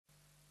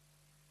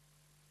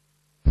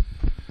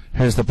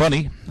Here's the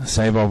bunny.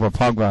 Save over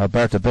POGBA,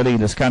 ALBERTA BILLY,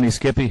 LISCANNY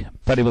SKIPPY,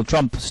 BETTYVILLE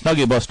TRUMP,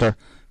 SNUGGIE BUSTER,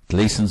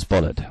 GLEESONS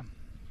BULLET.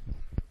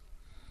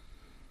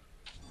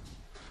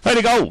 There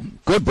you go.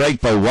 Good break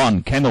by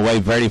one. Came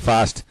away very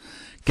fast.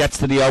 Gets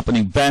to the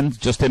opening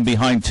bend, just in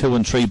behind 2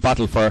 and 3.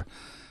 Battle to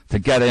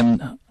get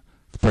in.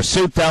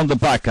 Pursuit down the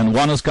back, and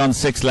one has gone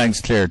 6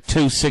 lengths clear.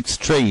 2, 6,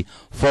 3,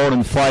 4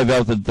 and 5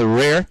 out of the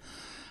rear.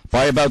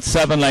 By about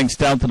 7 lengths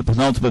down to the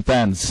penultimate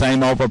bend.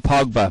 Same over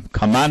POGBA.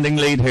 Commanding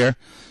lead here.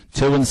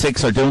 2 and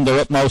 6 are doing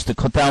their utmost to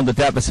cut down the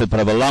deficit, but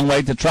have a long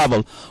way to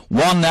travel.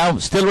 1 now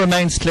still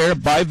remains clear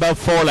by about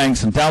 4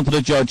 lengths, and down to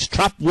the judge.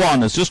 Trap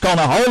 1 is just going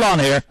to hold on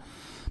here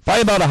by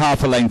about a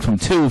half a length from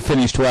 2.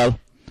 Finished well.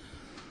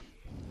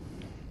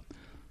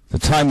 The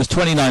time is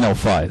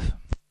 29:05.